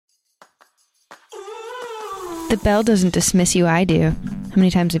The bell doesn't dismiss you, I do. How many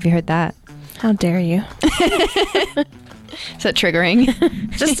times have you heard that? How dare you? Is that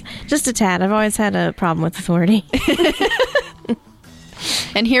triggering? just a tad. I've always had a problem with authority.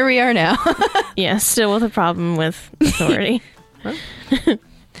 And here we are now. Yeah, still with a problem with authority.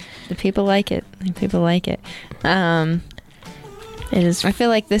 The people like it. The people like it. It is. I feel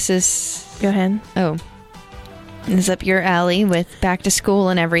like this is... Go ahead. Oh. This is up your alley with back to school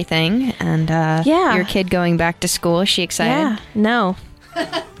and everything. And yeah. Your kid going back to school. Is she excited? Yeah. No.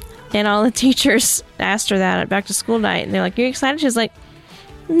 And all the teachers asked her that at back to school night. And they're like, "Are you excited?" She's like,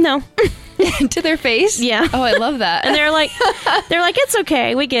 "No." To their face? Yeah. Oh, I love that. And they're like, "It's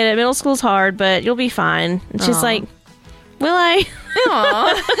okay. We get it. Middle school's hard, but you'll be fine." And she's like, "Will I?"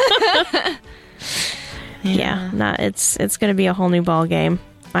 Aww. Yeah. It's going to be a whole new ball game.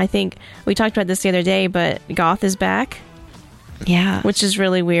 I think we talked about this the other day, but goth is back. Yeah. Which is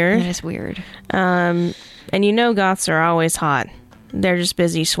really weird. That is weird. And goths are always hot. They're just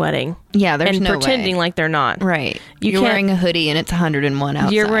busy sweating. Yeah, there's and no pretending way. Like they're not. Right. You're wearing a hoodie and it's 101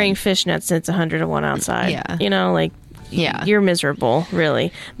 outside. You're wearing fishnets and it's 101 outside. Yeah. Yeah. You're miserable,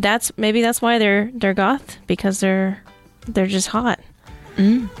 really. Maybe that's why they're goth, because they're just hot.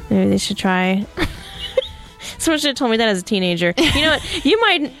 Maybe they should try. Someone should have told me that as a teenager. You know what? You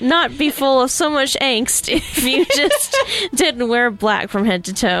might not be full of so much angst if you just didn't wear black from head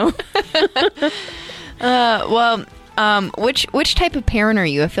to toe. Which type of parent are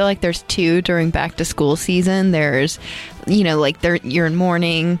you? I feel like there's two during back to school season. There's, you're in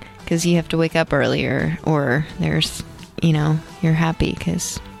mourning because you have to wake up earlier, or there's, you're happy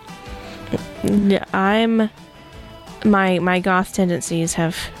because. Yeah, my goth tendencies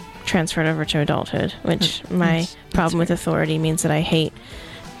have transferred over to adulthood, which my problem with authority means that I hate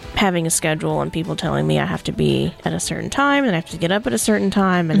having a schedule and people telling me I have to be at a certain time and I have to get up at a certain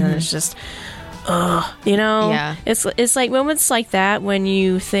time, and then it's just. Yeah. It's like moments like that when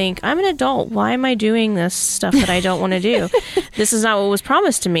you think, I'm an adult, why am I doing this stuff that I don't want to do? This is not what was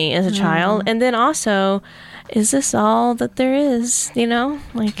promised to me as a child. And then also, is this all that there is? Get up,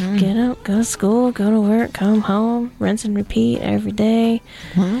 go to school, go to work, come home, rinse and repeat every day.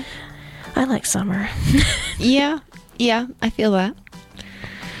 I like summer. Yeah, I feel that.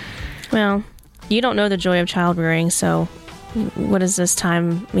 Well, you don't know the joy of child rearing, so what does this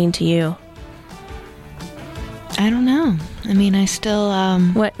time mean to you? I don't know. I mean, I still...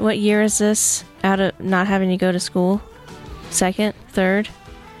 What year is this out of not having to go to school? Second? Third?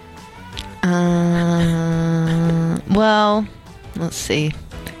 Well, let's see.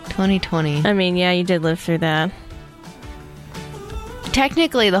 2020. I mean, yeah, you did live through that.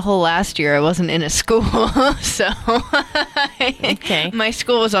 Technically, the whole last year I wasn't in a school, so... Okay. My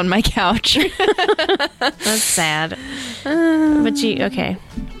school was on my couch. That's sad. Okay.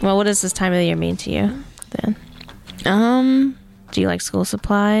 Well, what does this time of the year mean to you, then? Do you like school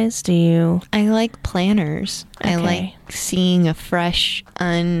supplies? I like planners. Okay. I like seeing a fresh,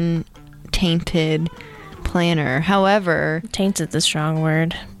 untainted planner. However... Tainted's a strong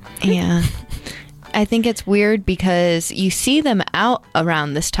word. Yeah. I think it's weird because you see them out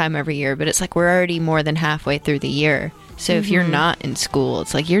around this time every year, but it's like we're already more than halfway through the year. So if you're not in school,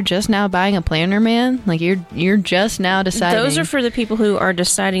 it's like you're just now buying a planner, man. Like you're just now deciding. Those are for the people who are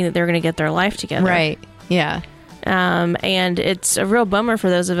deciding that they're going to get their life together. Right. Yeah. And it's a real bummer for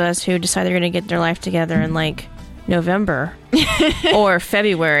those of us who decide they're going to get their life together in like November or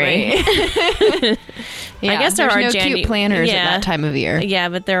February. Yeah, I guess there are no cute planners at that time of year. Yeah,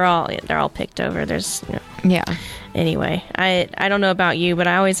 but they're all picked over. There's yeah. Anyway, I don't know about you, but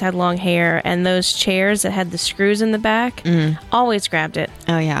I always had long hair, and those chairs that had the screws in the back, always grabbed it.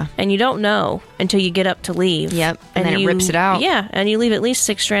 Oh yeah. And you don't know until you get up to leave. Yep. And then it rips it out. Yeah, and you leave at least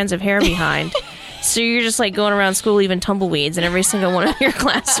 6 strands of hair behind. So you're just like going around school leaving tumbleweeds in every single one of your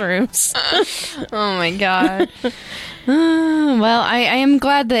classrooms. Oh my God. Well, I am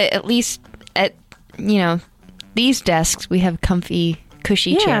glad that at least at, these desks we have comfy,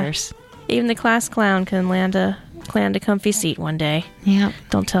 cushy chairs. Even the class clown can land a comfy seat one day. Yeah.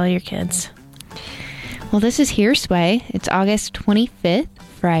 Don't tell your kids. Well, this is HearSway. It's August 25th,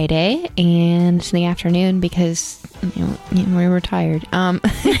 Friday, and it's in the afternoon because we were tired.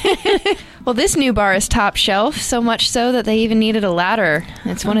 Well, this new bar is top shelf, so much so that they even needed a ladder.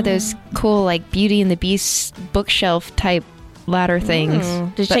 It's one of those cool, like, Beauty and the Beast bookshelf type ladder things.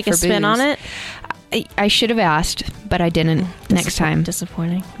 Did you take a spin on it? I should have asked, but I didn't. Next time.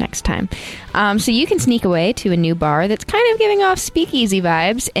 Disappointing. Next time. So you can sneak away to a new bar that's kind of giving off speakeasy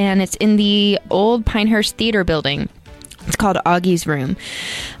vibes, and it's in the old Pinehurst Theater building. It's called Augie's Room.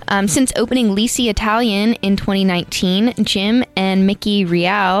 Since opening Lisi Italian in 2019, Jim and Mickey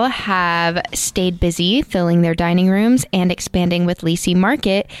Real have stayed busy filling their dining rooms and expanding with Lisi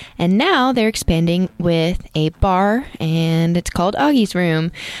Market. And now they're expanding with a bar, and it's called Augie's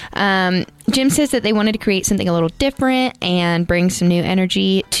Room. Jim says that they wanted to create something a little different and bring some new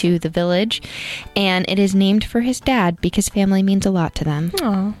energy to the village. And it is named for his dad because family means a lot to them.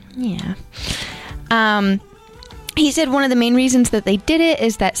 Oh, yeah. He said one of the main reasons that they did it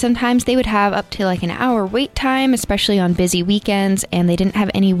is that sometimes they would have up to like an hour wait time, especially on busy weekends, and they didn't have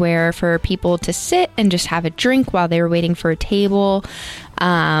anywhere for people to sit and just have a drink while they were waiting for a table.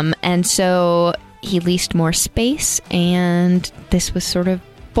 And so he leased more space, and this was sort of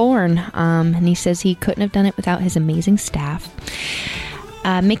born. And he says he couldn't have done it without his amazing staff.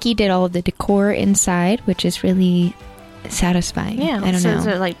 Mickey did all of the decor inside, which is really satisfying. yeah. I don't know.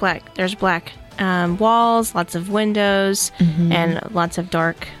 So like black. There's black walls, lots of windows, and lots of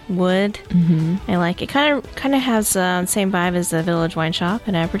dark wood. I like it. Kind of has the same vibe as the Village Wine Shop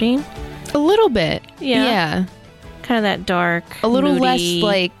in Aberdeen. A little bit. Yeah. Kind of that dark, A little moody, less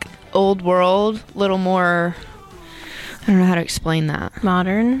like old world, a little more, I don't know how to explain that.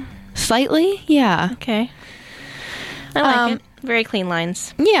 modern. Slightly, yeah. Okay. I like it. Very clean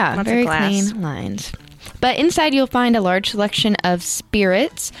lines. Yeah, Lots of very glass. clean lines. But inside you'll find a large selection of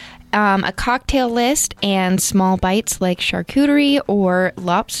spirits, a cocktail list, and small bites like charcuterie or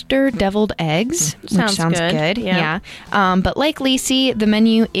lobster deviled eggs, which sounds good. Yeah. But like Lisi, the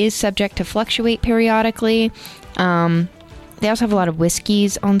menu is subject to fluctuate periodically. They also have a lot of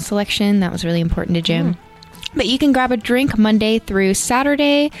whiskeys on selection. That was really important to Jim. But you can grab a drink Monday through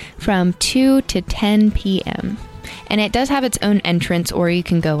Saturday from 2 to 10 p.m. And it does have its own entrance, or you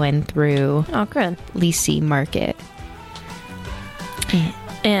can go in through Lisi Market.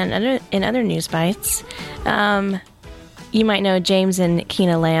 And in other news bites, you might know James and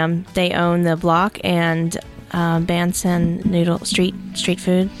Keena Lamb. They own the Block and Banson street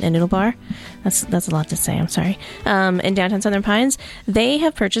food and noodle bar. That's a lot to say. I'm sorry. In downtown Southern Pines, they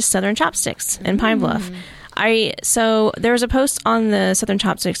have purchased Southern Chopsticks in Pine Bluff. So there was a post on the Southern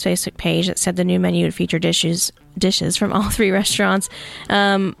Chopsticks Facebook page that said the new menu would feature dishes from all three restaurants.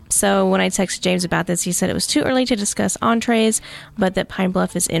 So when I texted James about this, he said it was too early to discuss entrees, but that Pine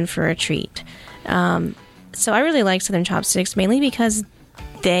Bluff is in for a treat. So I really like Southern Chopsticks, mainly because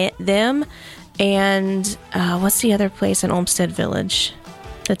them and what's the other place in Olmsted Village?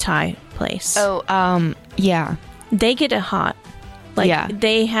 The Thai place. Oh, yeah. They get it hot.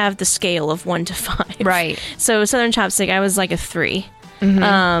 They have the scale of 1 to 5. Right. So Southern Chopstick, I was like a 3.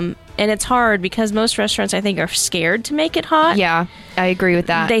 And it's hard because most restaurants, I think, are scared to make it hot. Yeah, I agree with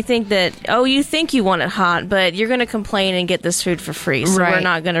that. They think that, you think you want it hot, but you're going to complain and get this food for free. So we're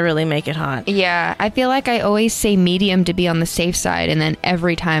not going to really make it hot. Yeah, I feel like I always say medium to be on the safe side. And then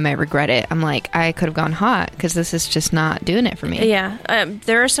every time I regret it, I'm like, I could have gone hot because this is just not doing it for me. Yeah.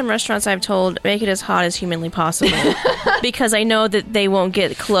 There are some restaurants I've told, make it as hot as humanly possible. Because I know that they won't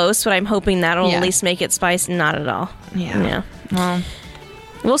get close, but I'm hoping that'll at least make it spicy. Not at all. Yeah. Well,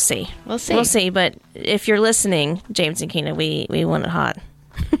 we'll see. But if you're listening, James and Keena, we want it hot.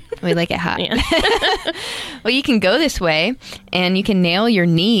 We like it hot. Well, you can go this way and you can nail your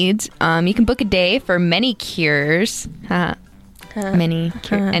needs. You can book a day for many cures.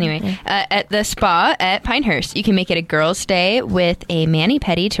 Anyway, at the spa at Pinehurst, you can make it a girl's day with a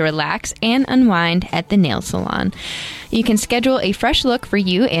mani-pedi to relax and unwind at the nail salon. You can schedule a fresh look for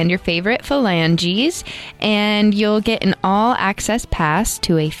you and your favorite phalanges, and you'll get an all-access pass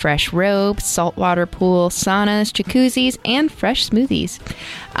to a fresh robe, saltwater pool, saunas, jacuzzis, and fresh smoothies.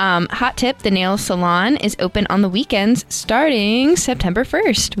 Hot tip, the nail salon is open on the weekends starting September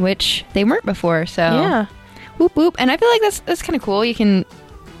 1st, which they weren't before, so... Yeah. Whoop, whoop. And I feel like that's kind of cool. You can,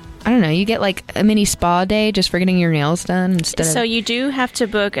 I don't know, you get like a mini spa day just for getting your nails done instead of... So you do have to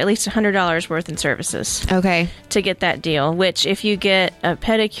book at least $100 worth in services. Okay. To get that deal, which if you get a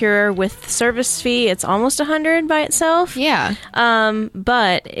pedicure with service fee, it's almost $100 by itself. Yeah.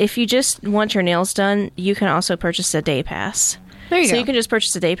 But if you just want your nails done, you can also purchase a day pass. There you go. So you can just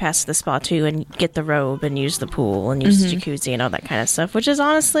purchase a day pass to the spa too and get the robe and use the pool and use the jacuzzi and all that kind of stuff, which is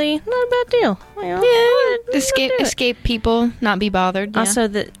honestly not a bad deal. Escape people, not be bothered. Yeah. Also,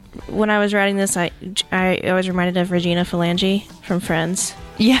 when I was writing this, I was reminded of Regina Phalange from Friends.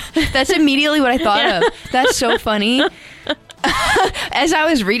 Yeah, that's immediately what I thought of. That's so funny. As I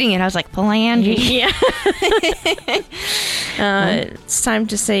was reading it, I was like, Phalange. Yeah. It's time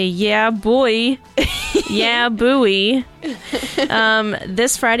to say, yeah, boy. Yeah, buoy.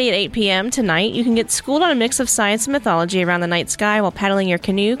 This Friday at 8 p.m. tonight, you can get schooled on a mix of science and mythology around the night sky while paddling your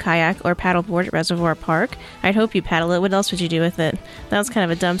canoe, kayak, or paddleboard at Reservoir Park. I'd hope you paddle it. What else would you do with it? That was kind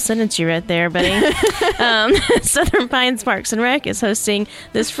of a dumb sentence you read there, buddy. Southern Pines Parks and Rec is hosting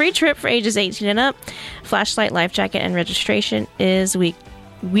this free trip for ages 18 and up. Flashlight, life jacket, and registration is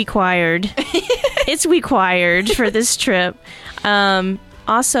required. It's required for this trip.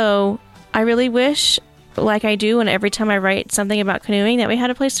 Also, I really wish, like I do, and every time I write something about canoeing, that we had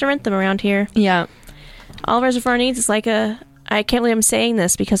a place to rent them around here. Yeah. All Reservoir needs is like I can't believe I'm saying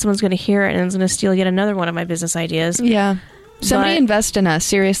this because someone's going to hear it and it's going to steal yet another one of my business ideas. Yeah. Somebody invest in us,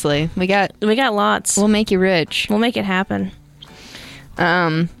 seriously. We got lots. We'll make you rich. We'll make it happen.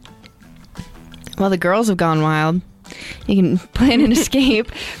 Well, the girls have gone wild. You can plan an escape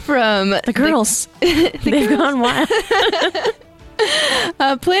from the girls. They've gone wild.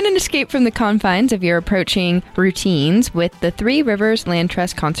 Plan an escape from the confines of your approaching routines with the Three Rivers Land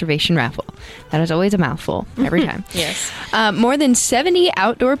Trust Conservation Raffle. That is always a mouthful every time. Yes. More than 70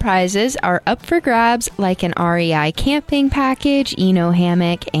 outdoor prizes are up for grabs, like an REI camping package, Eno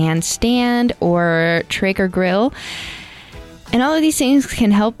hammock and stand, or Traeger grill. And all of these things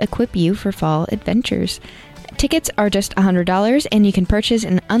can help equip you for fall adventures. Tickets are just $100, and you can purchase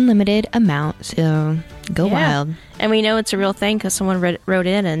an unlimited amount, so go wild. And we know it's a real thing because someone wrote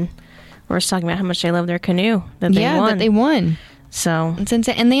in and was talking about how much they love their canoe that they won. So it's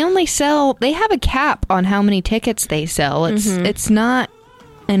insane. And they have a cap on how many tickets they sell. It's not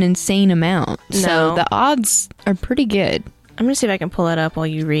an insane amount. No. So the odds are pretty good. I'm going to see if I can pull it up while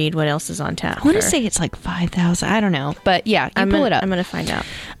you read what else is on tap. I want to say it's like 5,000. I don't know. But yeah, pull it up. I'm going to find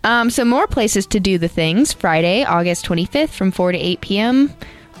out. So more places to do the things. Friday, August 25th from 4 to 8 p.m.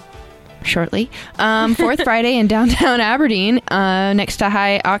 Shortly. Fourth Friday in downtown Aberdeen. Next to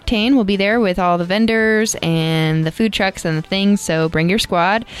High Octane. We'll be there with all the vendors and the food trucks and the things. So bring your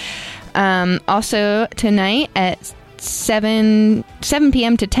squad. Also tonight at 7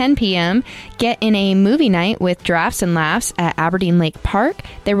 p.m. to 10 p.m. get in a movie night with Drafts and Laughs at Aberdeen Lake Park.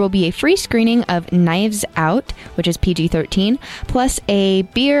 There will be a free screening of Knives Out, which is PG-13, plus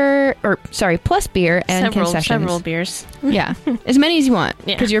beer and concessions. Several beers. Yeah, as many as you want,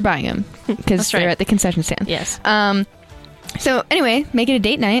 because you're buying them, because they're at the concession stand. Yes. So anyway, make it a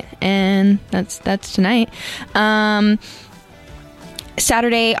date night, and that's tonight.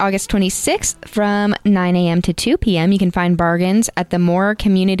 Saturday, August 26th from 9 a.m. to 2 p.m. You can find bargains at the Moore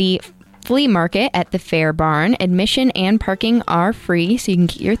Community Flea Market at the Fair Barn. Admission and parking are free, so you can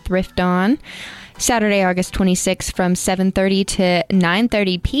get your thrift on. Saturday, August 26th from 7:30 to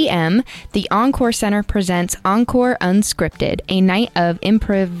 9:30 p.m. the Encore Center presents Encore Unscripted, a night of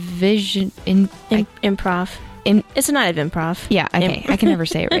improv. It's a night of improv. Yeah, okay. I can never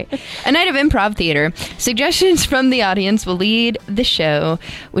say it right. A night of improv theater. Suggestions from the audience will lead the show,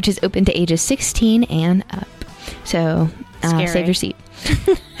 which is open to ages 16 and up. So, save your seat.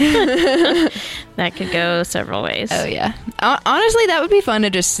 That could go several ways. Oh, yeah. Honestly, that would be fun to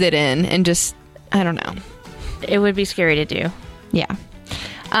just sit in and just, I don't know. It would be scary to do. Yeah.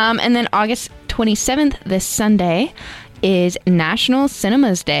 And then August 27th, this Sunday, is National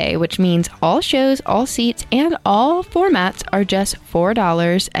Cinemas Day, which means all shows, all seats, and all formats are just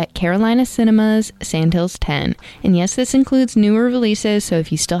 $4 at Carolina Cinemas, Sandhills 10. And yes, this includes newer releases, so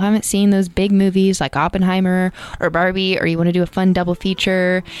if you still haven't seen those big movies like Oppenheimer or Barbie, or you want to do a fun double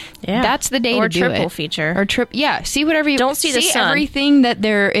feature, that's the day to do it. Or triple feature. Or see whatever you don't see the sun. Everything that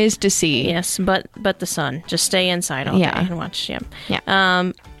there is to see. Yes, but the sun. Just stay inside all day and watch.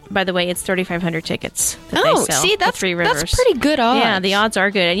 Yeah. By the way, it's 3,500 tickets that they sell. See, that's Three Rivers. That's pretty good odds. Yeah, the odds are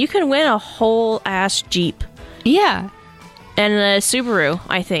good. And you can win a whole ass Jeep. Yeah. And a Subaru,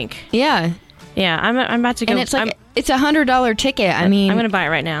 I think. Yeah. Yeah, I'm about to go. And it's like, it's $100 ticket. I mean, I'm going to buy it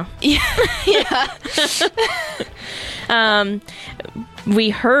right now. Yeah. We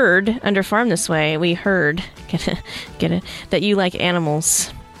heard, under Farm This Way, get it, that you like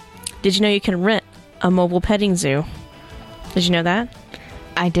animals. Did you know you can rent a mobile petting zoo? Did you know that?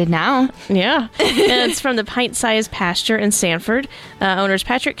 I did now. Yeah. And it's from the Pint-Sized Pasture in Sanford. Owners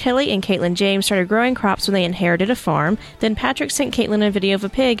Patrick Kelly and Caitlin James started growing crops when they inherited a farm. Then Patrick sent Caitlin a video of a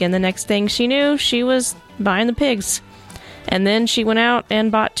pig, and the next thing she knew, she was buying the pigs. And then she went out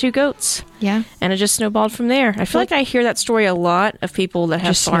and bought 2 goats. Yeah. And it just snowballed from there. I feel like I hear that story a lot of people that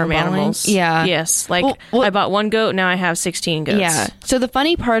have farm animals. Yeah. Yes. Like, I bought 1 goat, now I have 16 goats. Yeah. So the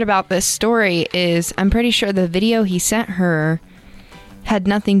funny part about this story is I'm pretty sure the video he sent her had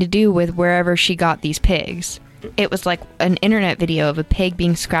nothing to do with wherever she got these pigs. It was like an internet video of a pig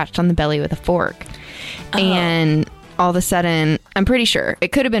being scratched on the belly with a fork. And all of a sudden, I'm pretty sure.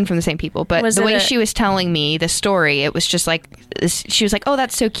 It could have been from the same people, but the way she was telling me the story, it was just like, she was like, oh,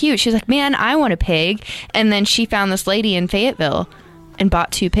 that's so cute. She was like, man, I want a pig. And then she found this lady in Fayetteville and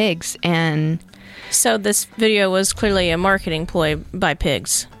bought 2 pigs. And so this video was clearly a marketing ploy by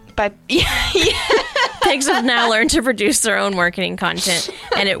pigs. Pigs have now learned to produce their own marketing content,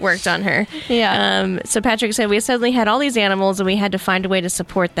 and it worked on her. Yeah. So Patrick said, we suddenly had all these animals, and we had to find a way to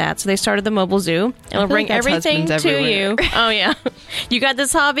support that. So they started the mobile zoo, and we'll bring everything to you. Oh, yeah. You got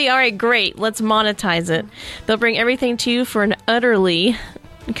this hobby? All right, great. Let's monetize it. They'll bring everything to you for an utterly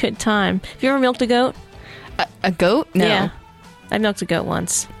good time. Have you ever milked a goat? A goat? No. Yeah. I milked a goat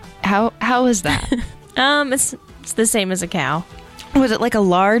once. How is that? It's the same as a cow. Was it like a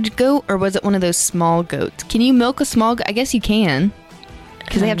large goat, or was it one of those small goats? Can you milk a small goat? I guess you can,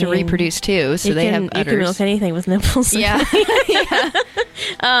 because they have to reproduce too, so they have udders. You can milk anything with nipples. Yeah. Yeah.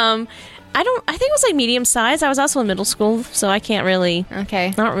 I think it was like medium size. I was also in middle school, so I can't really. Okay.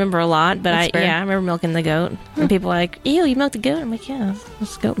 I don't remember a lot, but I remember milking the goat. And people were like, "Ew, you milked the goat?" I'm like, "Yeah,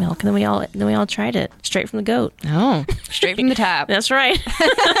 it's goat milk." And then we all tried it straight from the goat. Oh, straight from the tap. That's right.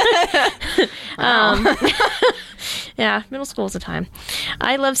 Yeah, middle school is a time.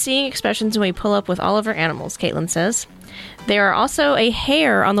 I love seeing expressions when we pull up with all of our animals, Caitlin says. There are also a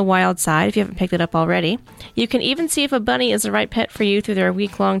hare on the wild side, if you haven't picked it up already. You can even see if a bunny is the right pet for you through their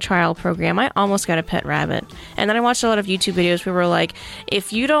week-long trial program. I almost got a pet rabbit. And then I watched a lot of YouTube videos where we were like,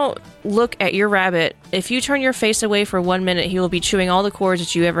 if you don't look at your rabbit, if you turn your face away for 1 minute, he will be chewing all the cords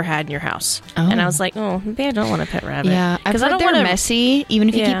that you ever had in your house. Oh. And I was like, oh, maybe I don't want a pet rabbit. Yeah, because they're messy, even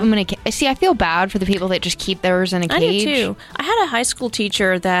if you keep them in a cage. See, I feel bad for the people that just keep theirs in a cage. I do, too. I had a high school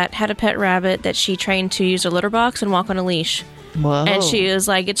teacher that had a pet rabbit that she trained to use a litter box and walk on a leash. Whoa. And she was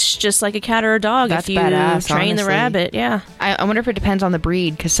like, it's just like a cat or a dog. That's if you badass, train honestly. the rabbit. Yeah. I wonder if it depends on the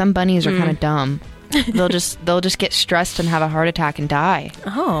breed, because some bunnies are kind of dumb. They'll just get stressed and have a heart attack and die.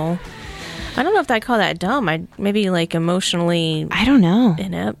 Oh. I don't know if I'd call that dumb. Maybe like emotionally, I don't know,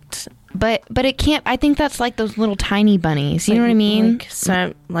 inept. But it can't. I think that's like those little tiny bunnies. You know what I mean?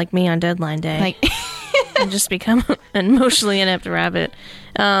 Like me on deadline day. Like and just become an emotionally inept rabbit.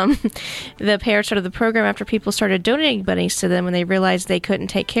 The pair started the program after people started donating bunnies to them when they realized they couldn't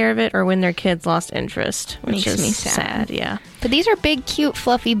take care of it or when their kids lost interest, which makes is me sad. Yeah. But these are big, cute,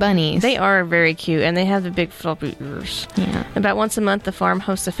 fluffy bunnies. They are very cute, and they have the big fluffy ears. Yeah. About once a month, the farm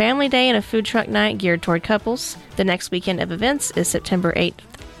hosts a family day and a food truck night geared toward couples. The next weekend of events is September 8th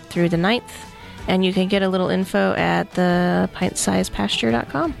through the 9th, and you can get a little info at the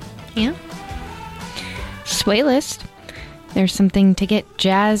pintsizepasture.com. Yeah. Sway list. There's something to get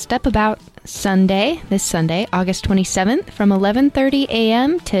jazzed up about this Sunday, August 27th, from 11:30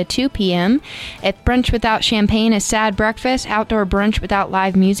 a.m. to 2 p.m. If brunch without champagne is sad breakfast, outdoor brunch without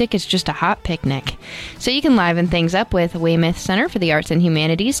live music is just a hot picnic. So you can liven things up with Weymouth Center for the Arts and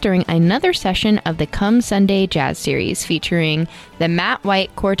Humanities during another session of the Come Sunday Jazz Series featuring the Matt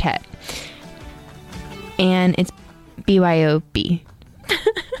White Quartet. And it's BYOB.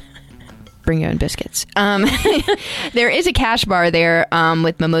 Bring your own biscuits. There is a cash bar there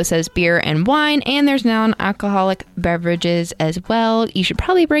with mimosas, beer, and wine, and there's non-alcoholic beverages as well. You should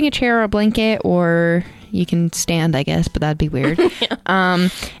probably bring a chair or a blanket, or you can stand, I guess, but that'd be weird. Yeah.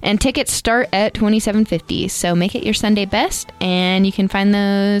 And tickets start at $27.50, so make it your Sunday best, and you can find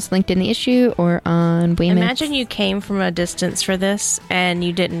those linked in the issue or on Weymouth. Imagine you came from a distance for this, and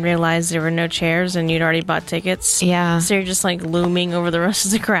you didn't realize there were no chairs, and you'd already bought tickets. Yeah. So you're just like looming over the rest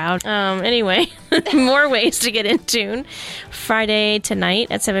of the crowd. Anyway, more ways to get in tune. Friday tonight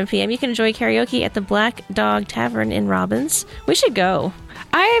at 7 p.m. you can enjoy karaoke at the Black Dog Tavern in Robbins. We should go.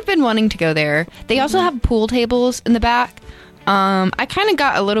 I've been wanting to go there. They also have pool tables in the back. I kind of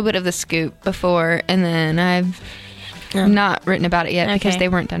got a little bit of the scoop before, and then I've not written about it yet because they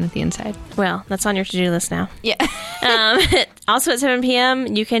weren't done with the inside. Well, that's on your to-do list now. Yeah. Also at 7 p.m.,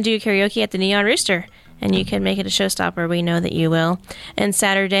 you can do karaoke at the Neon Rooster, and you can make it a showstopper. We know that you will. And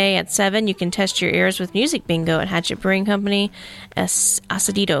Saturday at 7, you can test your ears with Music Bingo at Hatchet Brewing Company.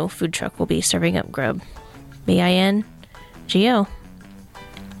 Asadito food truck will be serving up grub. BINGO.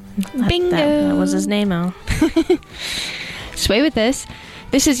 Bingo. That was his name-o. Sway with this.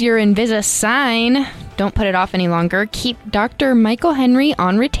 This is your Invisa sign. Don't put it off any longer. Keep Dr. Michael Henry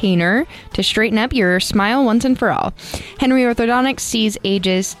on retainer to straighten up your smile once and for all. Henry Orthodontics sees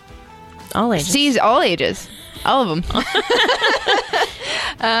all ages. All of them.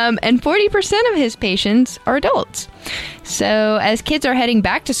 And 40% of his patients are adults. So as kids are heading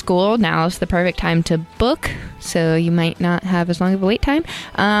back to school, now is the perfect time to book. So you might not have as long of a wait time.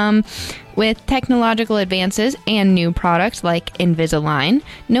 With technological advances and new products like Invisalign,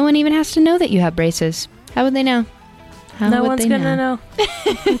 no one even has to know that you have braces. How would they know? How No would one's they going to know.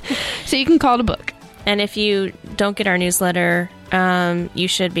 So you can call it a book. And if you don't get our newsletter, you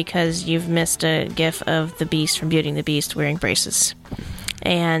should, because you've missed a gif of the Beast from Beauty and the Beast wearing braces.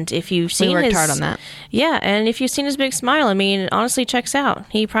 And if you've seen We worked hard on that. Yeah, and if you've seen his big smile, I mean, it honestly checks out.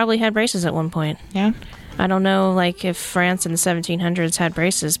 He probably had braces at one point. Yeah. I don't know, like, if France in the 1700s had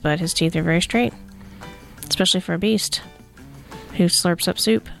braces, but his teeth are very straight. Especially for a beast who slurps up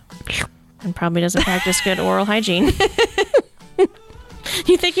soup and probably doesn't practice good oral hygiene.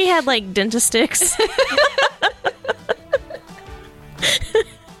 You think he had, like, dentist sticks?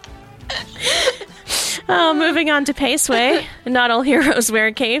 Oh, moving on to HearSway. Not all heroes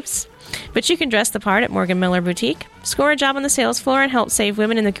wear capes, but you can dress the part at Morgan Miller Boutique, score a job on the sales floor, and help save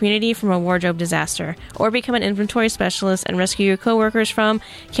women in the community from a wardrobe disaster, or become an inventory specialist and rescue your coworkers from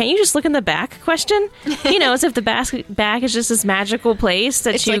 "can't you just look in the back?" question. You know, as if the back is just this magical place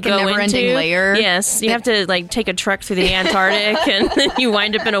that It's you like a go never-ending into. layer. Yes, you have to like take a truck through the Antarctic, and then you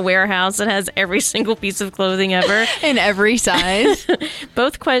wind up in a warehouse that has every single piece of clothing ever. In every size.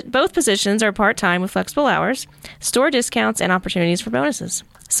 Both positions are part-time with flexible hours, store discounts, and opportunities for bonuses.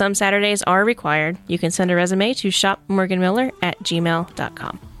 Some Saturdays are required. You can send a resume to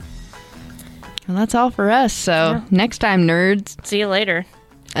shopmorganmiller@gmail.com. Well, that's all for us. So next time, nerds, See you later.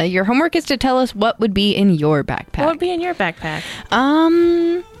 your homework is to tell us what would be in your backpack. What would be in your backpack?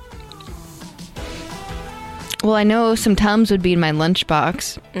 Well, I know some Tums would be in my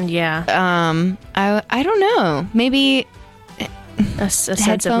lunchbox. Yeah, I don't know. Maybe a sense of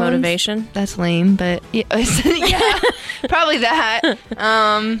headphones? motivation. That's lame, but yeah, yeah, probably that.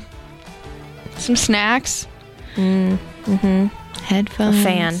 Some snacks. Mm-hmm. Headphones. A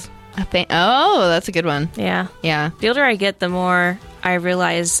fan. A fan. Oh, that's a good one. Yeah. Yeah. The older I get, the more I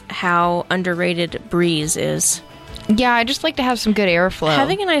realize how underrated breeze is. Yeah, I just like to have some good airflow.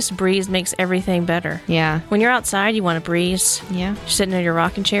 Having a nice breeze makes everything better. Yeah. When you're outside, you want a breeze. Yeah. You're sitting in your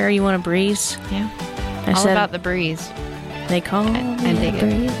rocking chair, you want a breeze. Yeah. I All said, about the breeze. they call I dig it.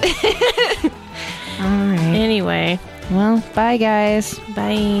 breeze. All right. Anyway, Well, bye, guys.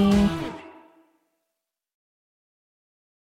 bye.